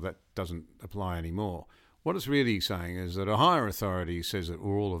say, oh, that doesn't apply anymore. What it's really saying is that a higher authority says that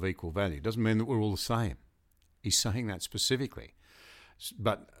we're all of equal value. It doesn't mean that we're all the same. He's saying that specifically.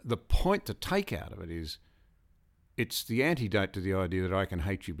 But the point to take out of it is it's the antidote to the idea that I can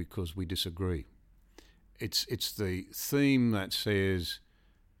hate you because we disagree. It's the theme that says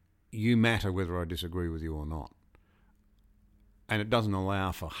you matter whether I disagree with you or not. And it doesn't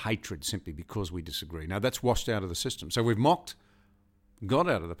allow for hatred simply because we disagree. Now, that's washed out of the system. So we've mocked God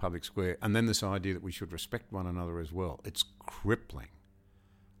out of the public square, and then this idea that we should respect one another as well. It's crippling,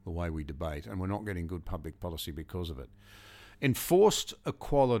 the way we debate, and we're not getting good public policy because of it. Enforced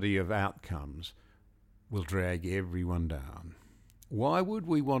equality of outcomes will drag everyone down. Why would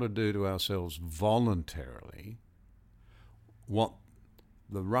we want to do to ourselves voluntarily what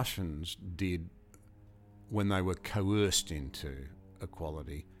the Russians did when they were coerced into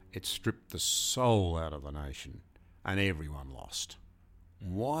equality? It stripped the soul out of the nation and everyone lost.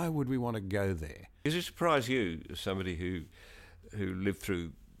 Why would we want to go there? Does it surprise you, as somebody who lived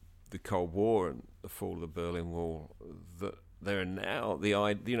through the Cold War and the fall of the Berlin Wall, that there are now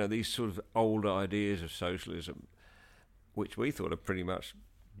these sort of old ideas of socialism, which we thought are pretty much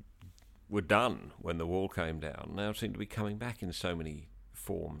were done when the wall came down, now seem to be coming back in so many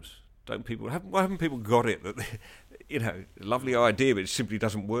forms? Why haven't people got it that lovely idea, but it simply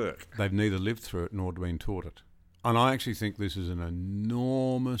doesn't work? They've neither lived through it nor been taught it. And I actually think this is an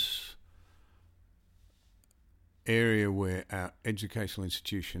enormous area where our educational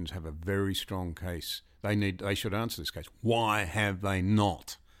institutions have a very strong case. They should answer this case. Why have they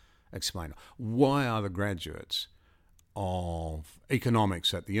not explained? Why are the graduates of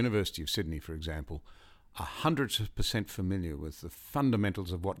economics at the University of Sydney, for example, 100% familiar with the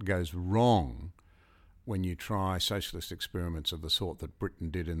fundamentals of what goes wrong when you try socialist experiments of the sort that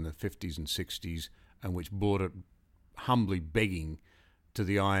Britain did in the 50s and 60s, and which brought it humbly begging to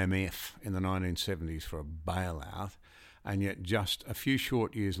the IMF in the 1970s for a bailout, and yet just a few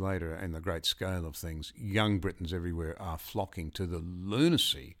short years later, in the great scale of things, young Britons everywhere are flocking to the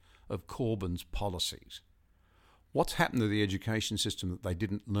lunacy of Corbyn's policies. What's happened to the education system that they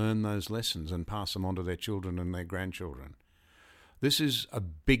didn't learn those lessons and pass them on to their children and their grandchildren? This is a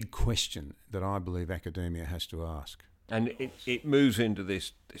big question that I believe academia has to ask. And it moves into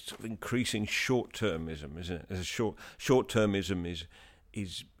this sort of increasing short-termism, isn't it? Short-termism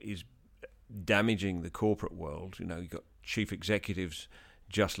is damaging the corporate world. You've got chief executives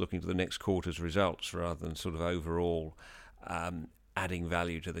just looking to the next quarter's results rather than sort of overall adding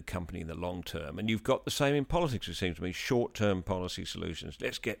value to the company in the long term. And you've got the same in politics, it seems to me, short-term policy solutions.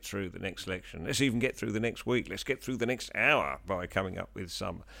 Let's get through the next election. Let's even get through the next week. Let's get through the next hour by coming up with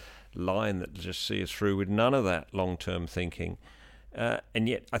some line that will just see us through with none of that long-term thinking. And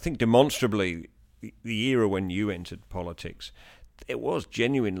yet, I think demonstrably, the era when you entered politics, there was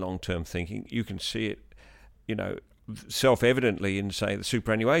genuine long-term thinking. You can see it, self-evidently in, say, the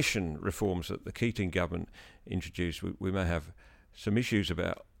superannuation reforms that the Keating government introduced. We may have some issues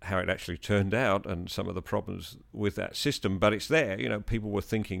about how it actually turned out and some of the problems with that system, but it's there. People were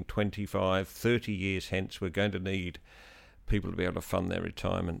thinking 25, 30 years hence we're going to need people to be able to fund their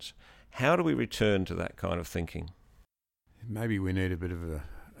retirements. How do we return to that kind of thinking? Maybe we need a bit of a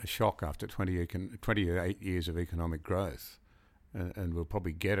shock after 28 years of economic growth, and we'll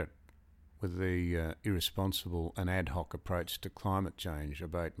probably get it with the irresponsible and ad hoc approach to climate change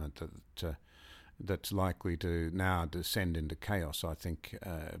abatement that's likely to now descend into chaos, I think,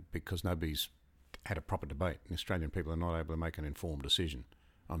 because nobody's had a proper debate. And Australian people are not able to make an informed decision.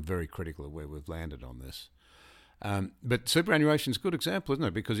 I'm very critical of where we've landed on this. But superannuation is a good example, isn't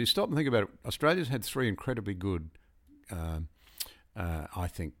it? Because you stop and think about it, Australia's had three incredibly good, I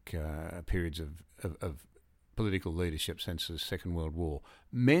think, periods of political leadership since the Second World War.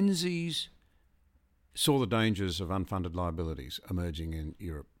 Menzies saw the dangers of unfunded liabilities emerging in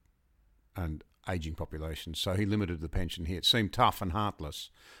Europe and ageing populations, so he limited the pension here. It seemed tough and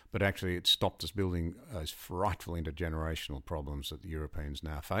heartless, but actually it stopped us building those frightful intergenerational problems that the Europeans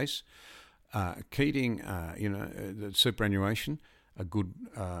now face. Keating, the superannuation, a good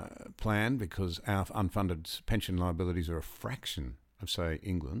plan, because our unfunded pension liabilities are a fraction of, say,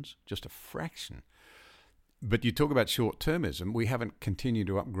 England's, just a fraction. But you talk about short-termism, we haven't continued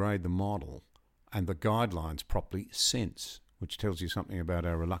to upgrade the model and the guidelines properly since, which tells you something about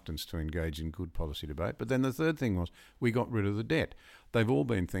our reluctance to engage in good policy debate. But then the third thing was we got rid of the debt. They've all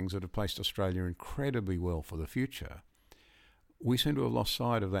been things that have placed Australia incredibly well for the future. we seem to have lost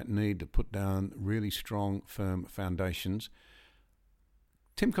sight of that need to put down really strong, firm foundations.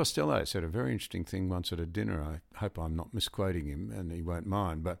 Tim Costello said a very interesting thing once at a dinner. I hope I'm not misquoting him and he won't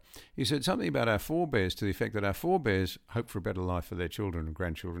mind. But he said something about our forebears to the effect that our forebears hoped for a better life for their children and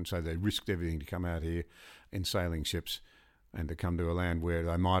grandchildren, so they risked everything to come out here in sailing ships and to come to a land where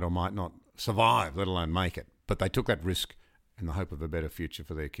they might or might not survive, let alone make it. But they took that risk in the hope of a better future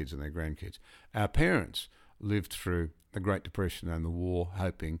for their kids and their grandkids. Our parents lived through the Great Depression and the war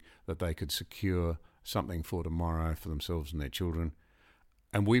hoping that they could secure something for tomorrow for themselves and their children.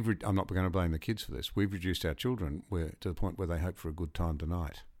 And I'm not going to blame the kids for this. We've reduced our children to the point where they hope for a good time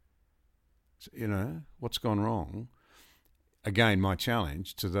tonight. So, what's gone wrong? Again, my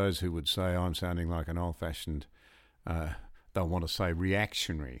challenge to those who would say I'm sounding like an old-fashioned, they'll want to say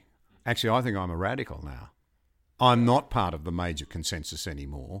reactionary. Actually, I think I'm a radical now. I'm not part of the major consensus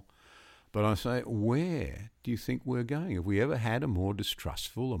anymore. But I say, where do you think we're going? Have we ever had a more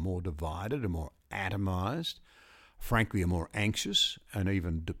distrustful, a more divided, a more atomised, frankly, a more anxious and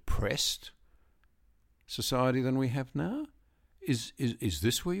even depressed society than we have now? Is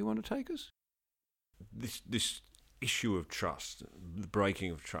this where you want to take us? This issue of trust, the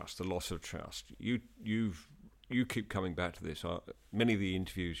breaking of trust, the loss of trust. You keep coming back to this. Many of the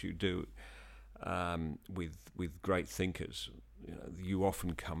interviews you do with great thinkers, you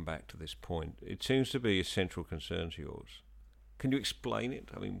often come back to this point. It seems to be a central concern to yours. Can you explain it?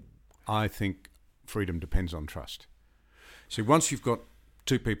 I think freedom depends on trust. So once you've got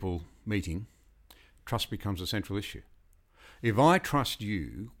two people meeting, trust becomes a central issue. If I trust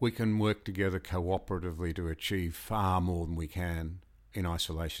you, we can work together cooperatively to achieve far more than we can in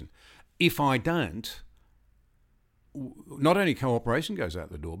isolation. If I don't, not only cooperation goes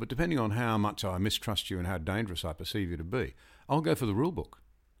out the door, but depending on how much I mistrust you and how dangerous I perceive you to be, I'll go for the rule book.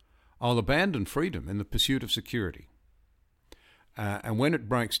 I'll abandon freedom in the pursuit of security. And when it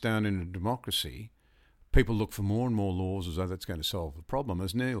breaks down into democracy, people look for more and more laws as though that's going to solve the problem.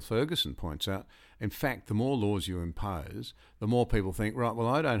 As Neil Ferguson points out, in fact, the more laws you impose, the more people think, right, well,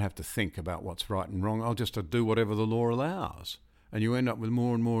 I don't have to think about what's right and wrong. I'll just do whatever the law allows. And you end up with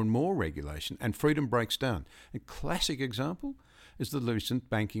more and more and more regulation, and freedom breaks down. A classic example is the recent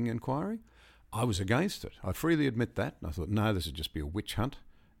banking inquiry. I was against it. I freely admit that. I thought, no, this would just be a witch hunt.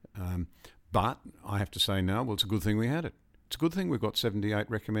 But I have to say now, well, it's a good thing we had it. It's a good thing we've got 78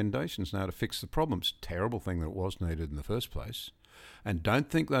 recommendations now to fix the problem. It's a terrible thing that it was needed in the first place. And don't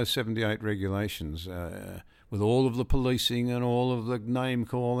think those 78 regulations, with all of the policing and all of the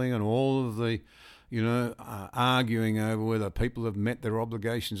name-calling and all of the arguing over whether people have met their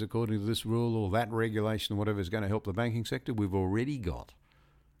obligations according to this rule or that regulation or whatever is going to help the banking sector. We've already got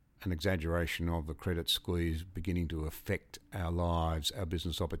an exaggeration of the credit squeeze beginning to affect our lives, our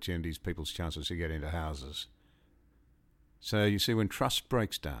business opportunities, people's chances to get into houses. So you see, when trust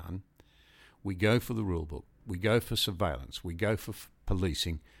breaks down, we go for the rule book, we go for surveillance, we go for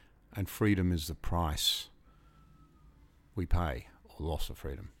policing, and freedom is the price we pay, or loss of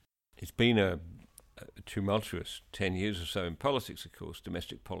freedom. It's been a tumultuous 10 years or so in politics, of course,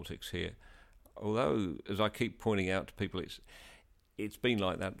 domestic politics here. Although, as I keep pointing out to people, it's been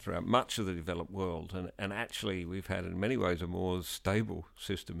like that throughout much of the developed world, and actually we've had in many ways a more stable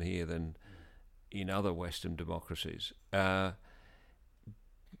system here than in other Western democracies. To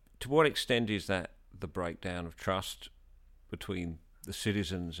what extent is that the breakdown of trust between the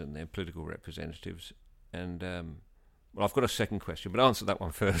citizens and their political representatives? And well, I've got a second question, but answer that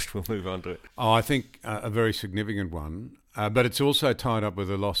one first. We'll move on to it. Oh, I think a very significant one, but it's also tied up with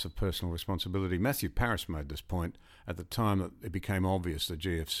the loss of personal responsibility. Matthew Parris made this point at the time that it became obvious that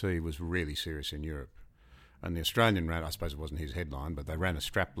GFC was really serious in Europe. And the Australian ran, I suppose it wasn't his headline, but they ran a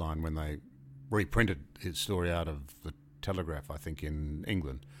strap line when they reprinted his story out of the Telegraph, I think, in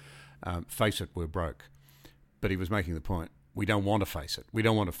England. Face it, we're broke. But he was making the point, we don't want to face it. We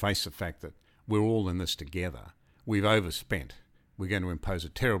don't want to face the fact that we're all in this together. We've overspent. We're going to impose a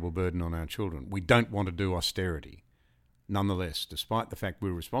terrible burden on our children. We don't want to do austerity. Nonetheless, despite the fact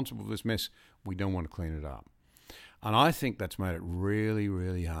we're responsible for this mess, we don't want to clean it up. And I think that's made it really,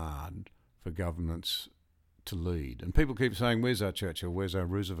 really hard for governments to lead. And people keep saying, where's our Churchill, where's our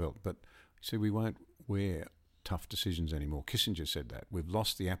Roosevelt? But see, we won't wear tough decisions anymore. Kissinger said that. We've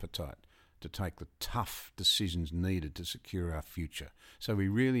lost the appetite to take the tough decisions needed to secure our future. So we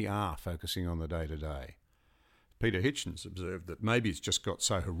really are focusing on the day-to-day. Peter Hitchens observed that maybe it's just got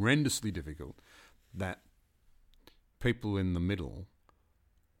so horrendously difficult that people in the middle,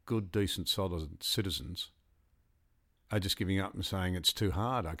 good, decent, solid citizens, are just giving up and saying it's too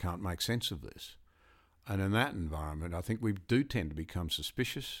hard, I can't make sense of this. And in that environment, I think we do tend to become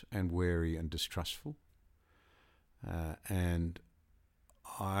suspicious and wary and distrustful. and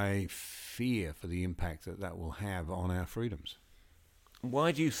I fear for the impact that will have on our freedoms.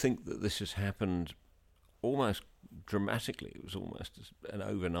 Why do you think that this has happened almost dramatically? It was almost an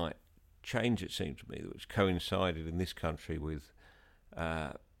overnight change, it seemed to me, which coincided in this country with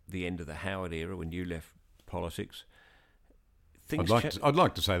the end of the Howard era when you left politics. I'd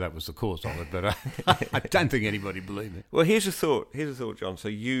like to say that was the cause of it, but I don't think anybody believed it. Well, here's a thought, John. So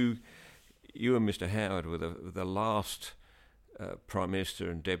you and Mr. Howard were the last Prime Minister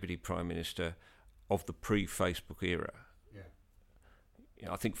and Deputy Prime Minister of the pre-Facebook era. Yeah. You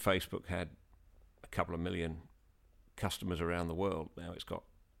know, I think Facebook had a couple of million customers around the world. Now it's got,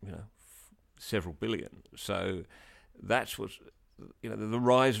 several billion. So that's what's, the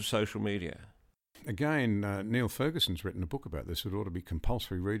rise of social media. Again, Neil Ferguson's written a book about this. It ought to be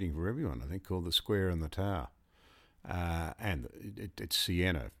compulsory reading for everyone, I think, called The Square and the Tower. And it's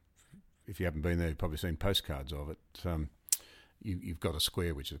Siena. If you haven't been there, you've probably seen postcards of it. You've got a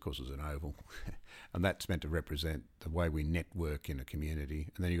square, which of course is an oval, and that's meant to represent the way we network in a community.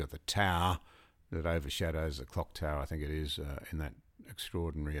 And then you've got the tower that overshadows the clock tower, I think it is, in that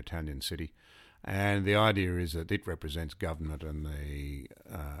extraordinary Italian city. And the idea is that it represents government and the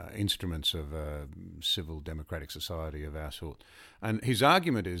instruments of a civil democratic society of our sort. And his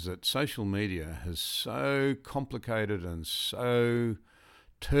argument is that social media has so complicated and so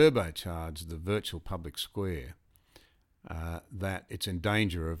turbocharged the virtual public square that it's in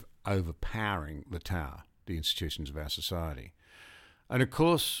danger of overpowering the tower, the institutions of our society. And of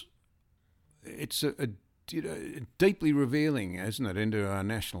course, it's deeply revealing, isn't it, into our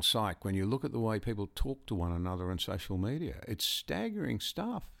national psyche when you look at the way people talk to one another on social media. It's staggering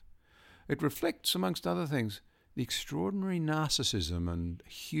stuff. It reflects, amongst other things, the extraordinary narcissism and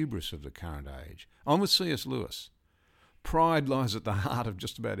hubris of the current age. I'm with C.S. Lewis. Pride lies at the heart of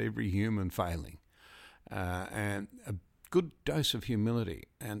just about every human failing. And a good dose of humility.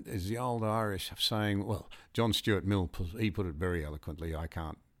 And as the old Irish saying, well, John Stuart Mill, he put it very eloquently, I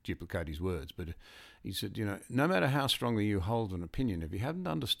can't duplicate his words, but he said, no matter how strongly you hold an opinion, if you haven't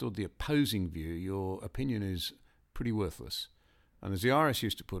understood the opposing view, your opinion is pretty worthless. And as the Irish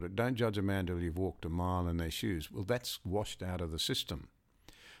used to put it, don't judge a man till you've walked a mile in their shoes. Well, that's washed out of the system.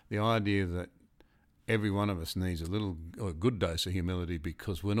 The idea that every one of us needs a good dose of humility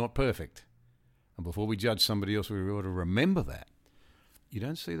because we're not perfect. And before we judge somebody else, we ought to remember that. You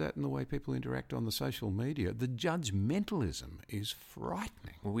don't see that in the way people interact on the social media. The judgmentalism is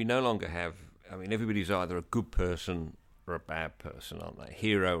frightening. Well, we no longer have, everybody's either a good person or a bad person, aren't they?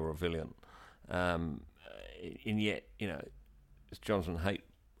 Hero or a villain. And yet, as Jonathan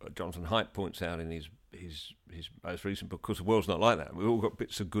Haidt points out in his most recent book, of course, the world's not like that. We've all got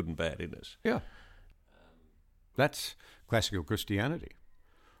bits of good and bad in us. Yeah. That's classical Christianity.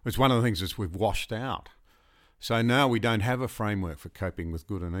 It's one of the things that we've washed out. So now we don't have a framework for coping with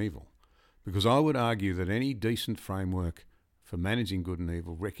good and evil, because I would argue that any decent framework for managing good and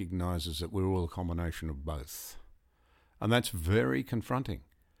evil recognises that we're all a combination of both. And that's very confronting.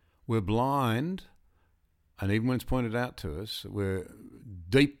 We're blind, and even when it's pointed out to us, we're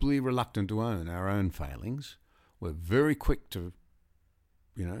deeply reluctant to own our own failings. We're very quick to,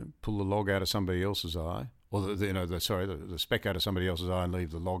 pull the log out of somebody else's eye, or the speck out of somebody else's eye and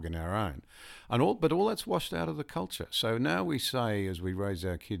leave the log in our own. But all that's washed out of the culture. So now we say, as we raise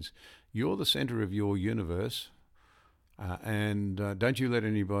our kids, you're the centre of your universe, and don't you let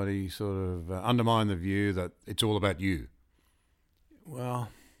anybody sort of undermine the view that it's all about you. Well,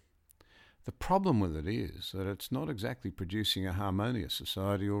 the problem with it is that it's not exactly producing a harmonious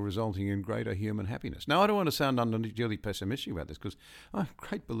society or resulting in greater human happiness. Now, I don't want to sound unduly pessimistic about this, because I'm a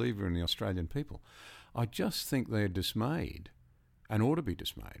great believer in the Australian people. I just think they're dismayed, and ought to be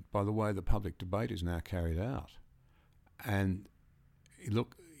dismayed, by the way the public debate is now carried out. And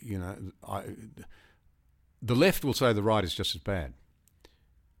look, the left will say the right is just as bad.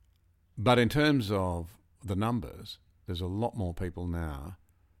 But in terms of the numbers, there's a lot more people now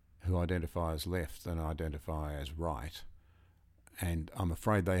who identify as left than identify as right. And I'm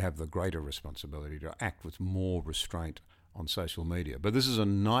afraid they have the greater responsibility to act with more restraint on social media. But this is a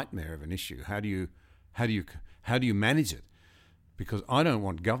nightmare of an issue. How do you manage it? Because I don't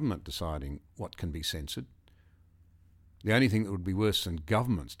want government deciding what can be censored. The only thing that would be worse than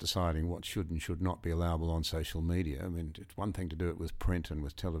governments deciding what should and should not be allowable on social media. It's one thing to do it with print and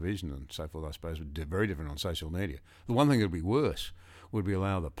with television and so forth, I suppose, but very different on social media. The one thing that would be worse would be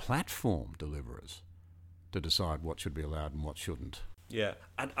allow the platform deliverers to decide what should be allowed and what shouldn't. Yeah,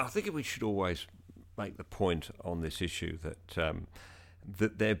 and I think we should always make the point on this issue that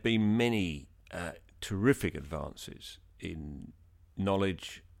that there have been many terrific advances in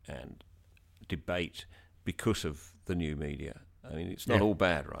knowledge and debate because of the new media. I mean, it's not Yeah. all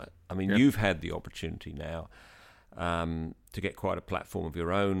bad, right? I mean, Yep. you've had the opportunity now to get quite a platform of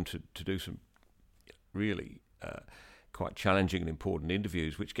your own to do some really quite challenging and important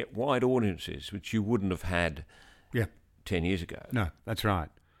interviews, which get wide audiences, which you wouldn't have had Yeah. 10 years ago. No, that's right.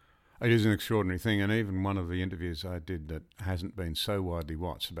 It is an extraordinary thing, and even one of the interviews I did that hasn't been so widely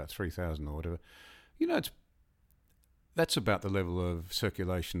watched, about 3,000 or whatever, that's about the level of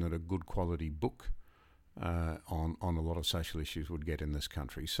circulation that a good quality book on a lot of social issues would get in this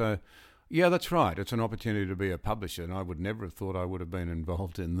country. So, yeah, that's right. It's an opportunity to be a publisher, and I would never have thought I would have been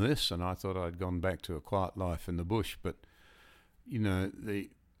involved in this, and I thought I'd gone back to a quiet life in the bush. But,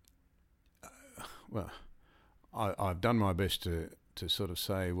 I've done my best to sort of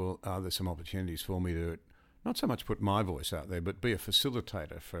say, well, are there some opportunities for me to not so much put my voice out there, but be a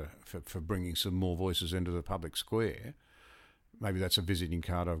facilitator for bringing some more voices into the public square. Maybe that's a visiting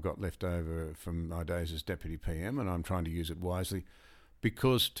card I've got left over from my days as Deputy PM, and I'm trying to use it wisely.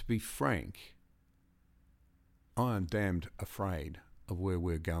 Because, to be frank, I am damned afraid of where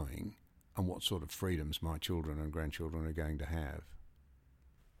we're going and what sort of freedoms my children and grandchildren are going to have.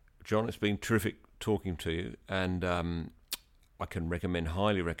 John, it's been terrific talking to you, and I can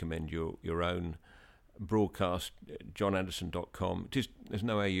highly recommend your own broadcast, johnanderson.com. There's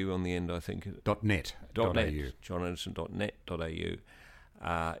no AU on the end, I think. .net.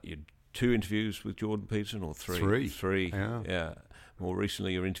 johnanderson.net.au. Your 2 interviews with Jordan Peterson, or 3? 3. Yeah. More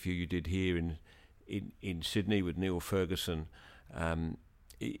recently, your interview you did here in Sydney with Neil Ferguson.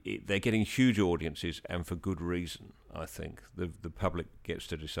 They're getting huge audiences, and for good reason, I think. The public gets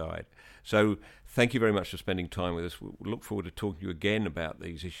to decide. So thank you very much for spending time with us. We'll look forward to talking to you again about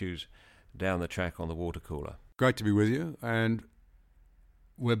these issues down the track on the Water Cooler. Great to be with you, and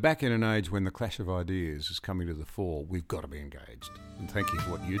we're back in an age when the clash of ideas is coming to the fore. We've got to be engaged, and thank you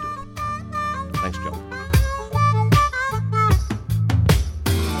for what you do. Thanks, John.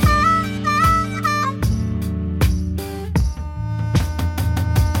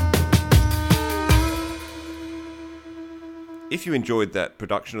 If you enjoyed that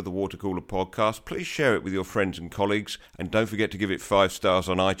production of the Water Cooler podcast, please share it with your friends and colleagues, and don't forget to give it 5 stars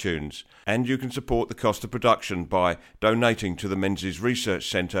on iTunes. And you can support the cost of production by donating to the Menzies Research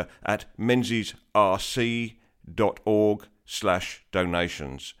Centre at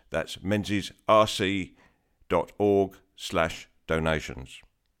menziesrc.org/donations. That's menziesrc.org/donations.